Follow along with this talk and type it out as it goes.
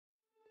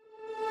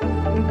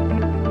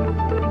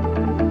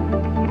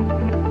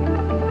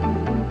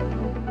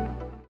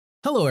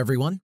Hello,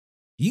 everyone.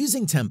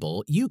 Using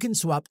Temple, you can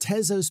swap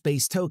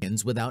Tezos-based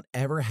tokens without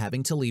ever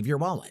having to leave your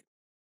wallet.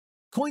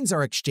 Coins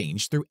are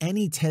exchanged through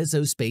any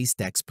Tezos-based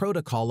DEX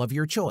protocol of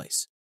your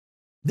choice.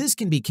 This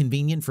can be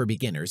convenient for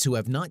beginners who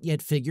have not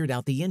yet figured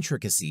out the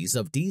intricacies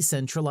of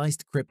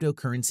decentralized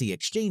cryptocurrency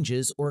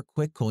exchanges or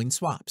quick coin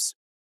swaps.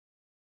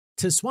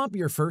 To swap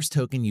your first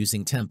token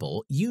using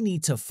Temple, you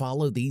need to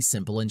follow these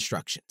simple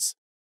instructions.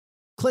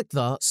 Click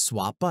the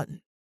Swap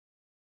button.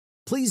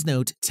 Please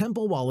note,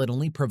 Temple Wallet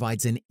only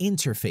provides an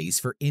interface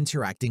for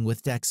interacting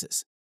with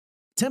DEXs.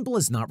 Temple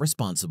is not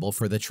responsible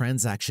for the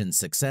transaction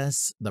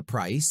success, the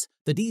price,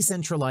 the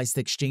decentralized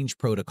exchange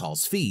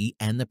protocol's fee,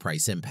 and the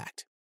price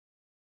impact.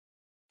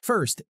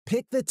 First,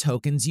 pick the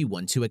tokens you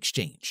want to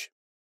exchange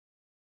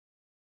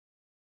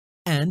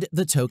and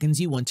the tokens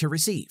you want to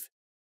receive.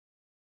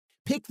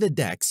 Pick the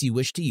DEX you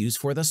wish to use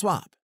for the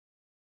swap.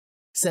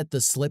 Set the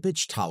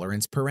slippage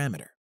tolerance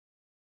parameter.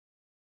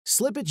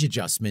 Slippage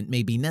adjustment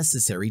may be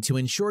necessary to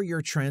ensure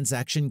your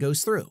transaction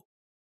goes through.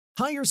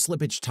 Higher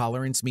slippage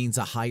tolerance means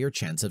a higher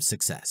chance of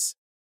success.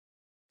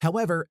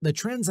 However, the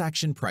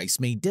transaction price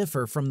may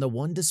differ from the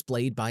one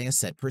displayed by a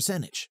set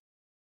percentage.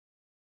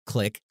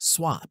 Click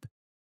Swap.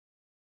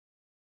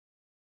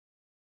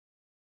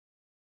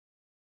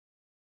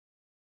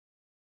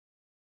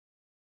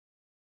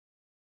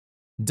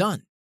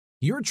 Done.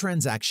 Your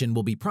transaction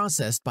will be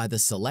processed by the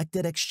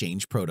selected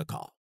exchange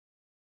protocol.